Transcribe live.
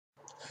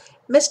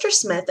Mr.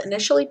 Smith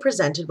initially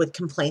presented with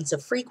complaints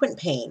of frequent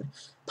pain,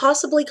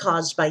 possibly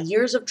caused by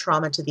years of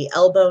trauma to the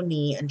elbow,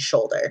 knee, and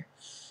shoulder.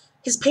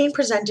 His pain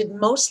presented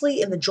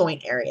mostly in the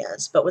joint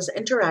areas, but was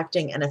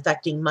interacting and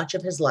affecting much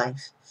of his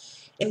life,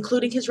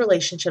 including his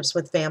relationships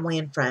with family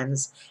and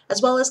friends,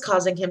 as well as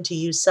causing him to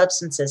use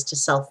substances to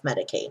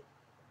self-medicate.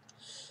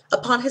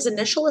 Upon his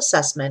initial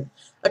assessment,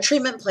 a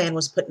treatment plan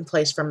was put in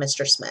place for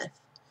Mr. Smith.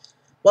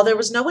 While there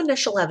was no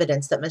initial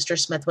evidence that Mr.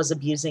 Smith was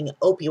abusing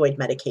opioid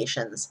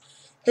medications,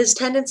 his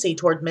tendency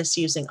toward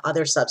misusing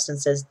other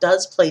substances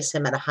does place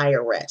him at a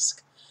higher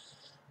risk.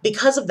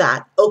 Because of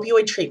that,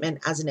 opioid treatment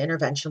as an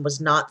intervention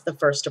was not the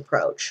first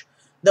approach,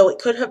 though it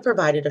could have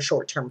provided a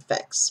short-term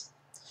fix.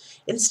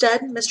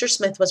 Instead, Mr.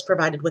 Smith was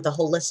provided with a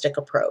holistic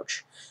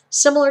approach,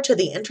 similar to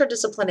the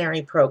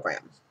interdisciplinary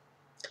program.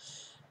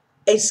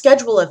 A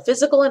schedule of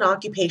physical and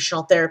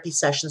occupational therapy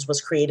sessions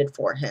was created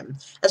for him,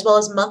 as well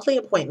as monthly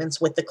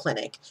appointments with the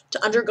clinic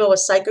to undergo a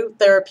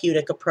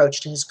psychotherapeutic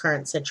approach to his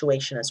current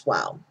situation as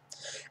well,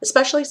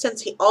 especially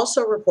since he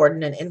also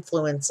reported an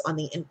influence on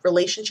the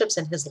relationships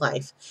in his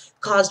life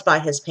caused by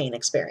his pain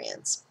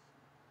experience.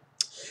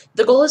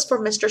 The goal is for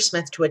Mr.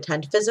 Smith to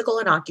attend physical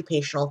and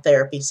occupational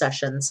therapy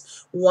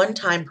sessions 1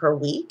 time per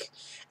week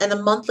and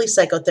the monthly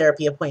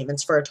psychotherapy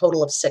appointments for a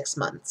total of 6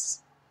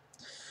 months.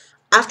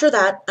 After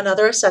that,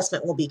 another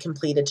assessment will be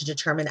completed to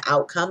determine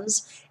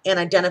outcomes and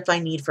identify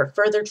need for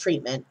further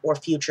treatment or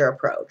future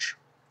approach.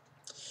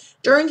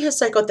 During his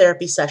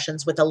psychotherapy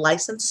sessions with a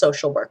licensed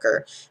social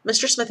worker,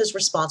 Mr. Smith is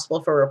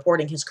responsible for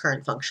reporting his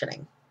current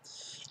functioning.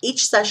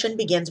 Each session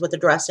begins with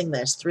addressing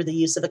this through the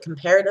use of a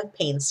comparative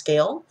pain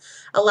scale,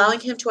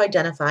 allowing him to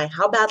identify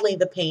how badly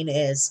the pain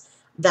is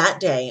that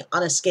day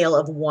on a scale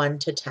of 1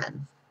 to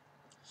 10.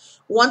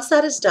 Once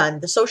that is done,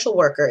 the social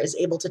worker is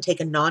able to take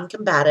a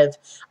non-combative,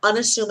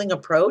 unassuming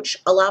approach,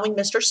 allowing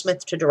Mr.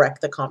 Smith to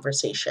direct the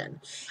conversation,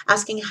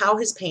 asking how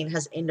his pain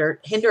has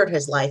hindered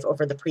his life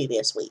over the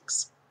previous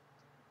weeks.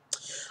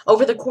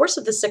 Over the course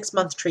of the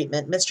 6-month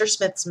treatment, Mr.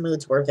 Smith's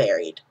moods were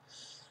varied.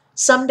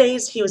 Some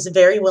days he was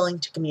very willing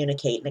to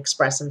communicate and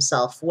express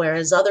himself,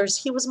 whereas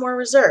others he was more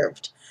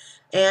reserved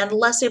and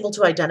less able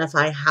to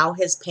identify how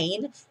his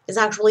pain is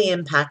actually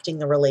impacting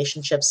the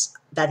relationships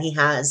that he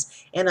has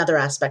and other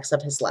aspects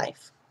of his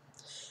life.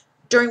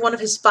 During one of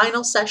his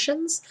final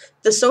sessions,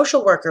 the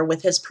social worker,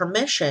 with his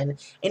permission,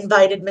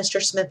 invited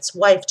Mr. Smith's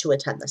wife to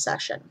attend the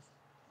session.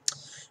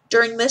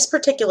 During this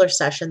particular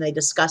session, they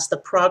discussed the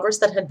progress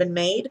that had been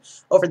made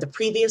over the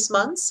previous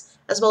months,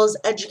 as well as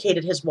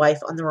educated his wife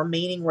on the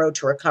remaining road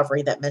to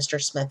recovery that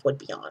Mr. Smith would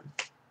be on.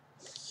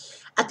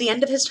 At the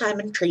end of his time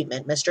in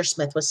treatment, Mr.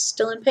 Smith was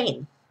still in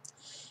pain.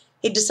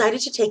 He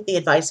decided to take the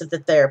advice of the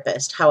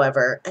therapist,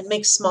 however, and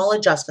make small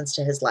adjustments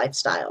to his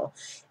lifestyle,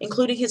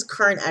 including his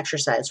current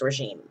exercise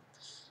regime.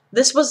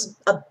 This was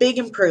a big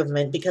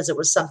improvement because it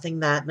was something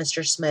that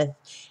Mr. Smith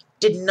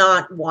did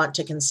not want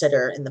to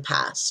consider in the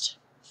past.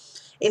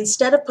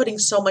 Instead of putting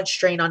so much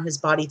strain on his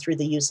body through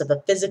the use of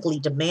a physically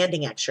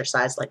demanding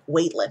exercise like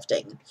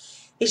weightlifting,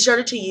 he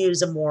started to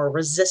use a more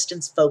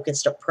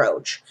resistance-focused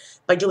approach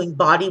by doing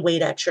body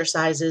weight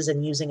exercises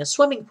and using a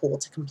swimming pool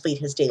to complete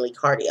his daily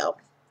cardio.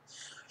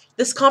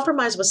 This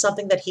compromise was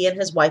something that he and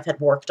his wife had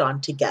worked on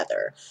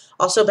together,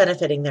 also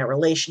benefiting their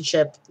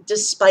relationship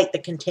despite the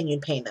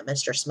continued pain that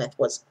Mr. Smith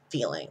was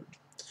feeling.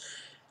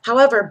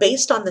 However,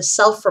 based on the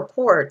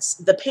self-reports,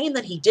 the pain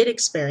that he did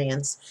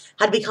experience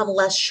had become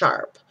less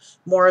sharp,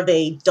 more of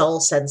a dull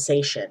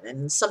sensation,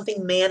 and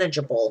something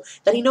manageable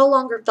that he no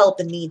longer felt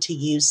the need to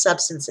use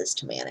substances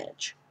to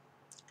manage.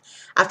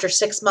 After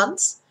 6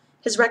 months,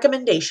 his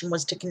recommendation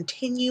was to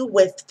continue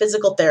with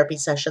physical therapy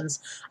sessions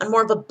on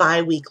more of a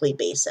bi-weekly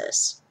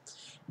basis,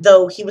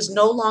 though he was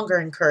no longer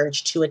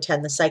encouraged to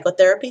attend the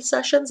psychotherapy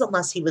sessions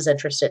unless he was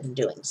interested in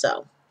doing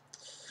so.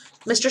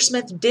 Mr.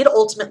 Smith did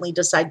ultimately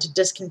decide to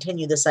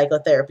discontinue the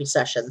psychotherapy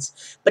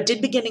sessions, but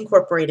did begin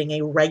incorporating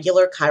a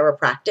regular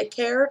chiropractic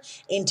care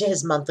into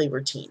his monthly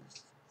routine.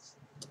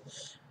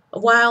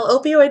 While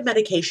opioid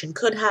medication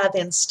could have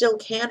and still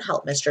can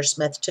help Mr.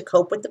 Smith to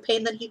cope with the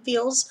pain that he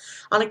feels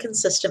on a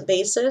consistent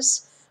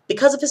basis,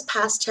 because of his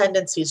past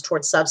tendencies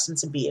towards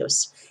substance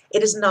abuse,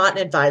 it is not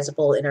an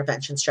advisable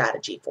intervention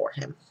strategy for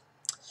him.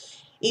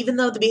 Even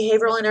though the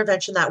behavioral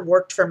intervention that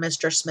worked for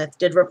Mr. Smith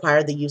did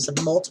require the use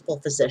of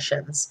multiple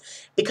physicians,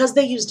 because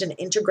they used an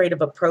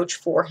integrative approach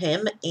for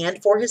him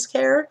and for his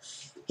care,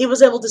 he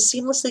was able to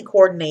seamlessly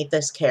coordinate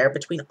this care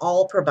between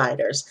all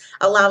providers,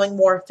 allowing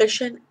more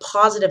efficient,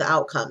 positive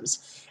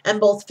outcomes,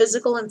 and both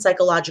physical and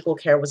psychological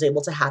care was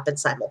able to happen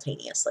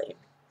simultaneously.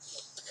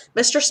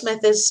 Mr.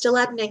 Smith is still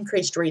at an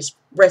increased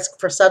risk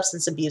for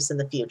substance abuse in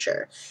the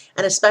future,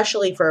 and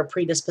especially for a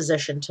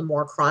predisposition to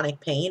more chronic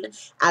pain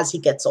as he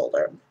gets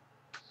older.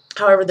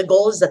 However, the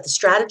goal is that the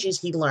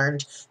strategies he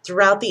learned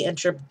throughout the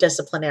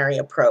interdisciplinary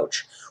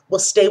approach will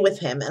stay with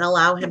him and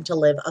allow him to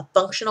live a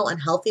functional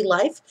and healthy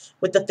life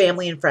with the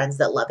family and friends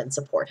that love and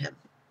support him.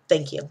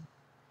 Thank you.